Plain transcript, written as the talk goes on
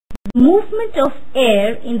Movement of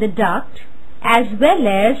air in the duct as well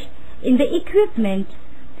as in the equipment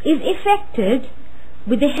is effected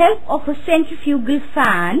with the help of a centrifugal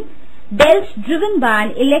fan belt driven by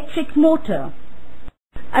an electric motor.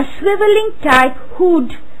 A swiveling type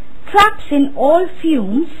hood traps in all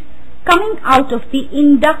fumes coming out of the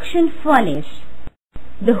induction furnace.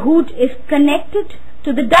 The hood is connected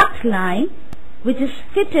to the duct line, which is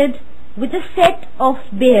fitted with a set of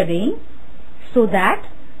bearing so that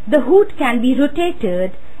the hood can be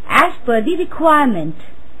rotated as per the requirement.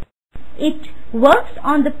 It works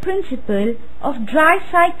on the principle of dry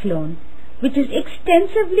cyclone, which is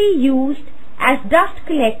extensively used as dust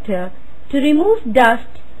collector to remove dust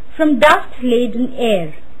from dust-laden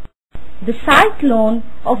air. The cyclone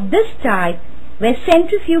of this type, where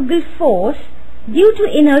centrifugal force due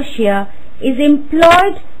to inertia is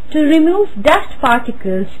employed to remove dust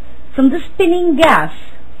particles from the spinning gas.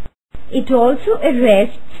 It also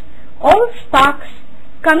arrests all sparks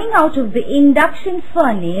coming out of the induction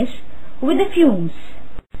furnace with the fumes.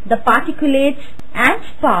 The particulates and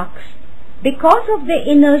sparks, because of their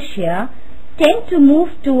inertia, tend to move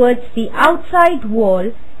towards the outside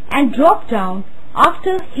wall and drop down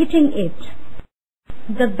after hitting it.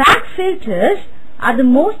 The bag filters are the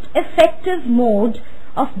most effective mode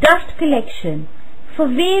of dust collection for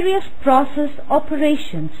various process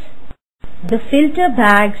operations. The filter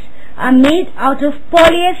bags are made out of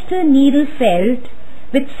polyester needle felt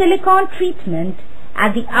with silicone treatment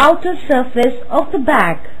at the outer surface of the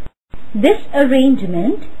bag. This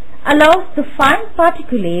arrangement allows the fine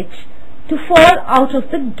particulates to fall out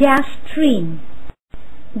of the gas stream.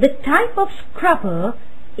 The type of scrubber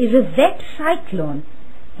is a wet cyclone,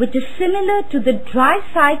 which is similar to the dry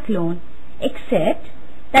cyclone except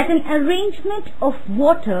that an arrangement of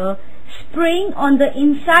water spraying on the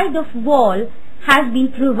inside of wall has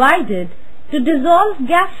been provided to dissolve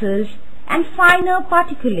gases and finer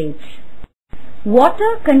particulates.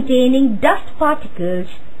 Water containing dust particles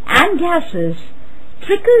and gases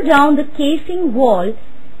trickle down the casing wall,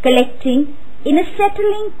 collecting in a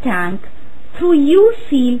settling tank through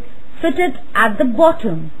U-seal fitted at the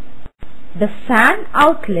bottom. The fan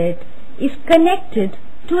outlet is connected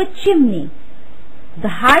to a chimney,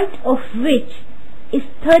 the height of which is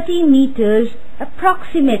 30 meters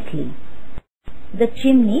approximately. The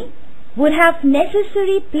chimney would have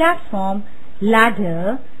necessary platform,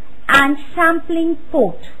 ladder and sampling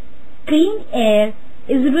port. Clean air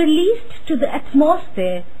is released to the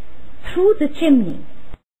atmosphere through the chimney.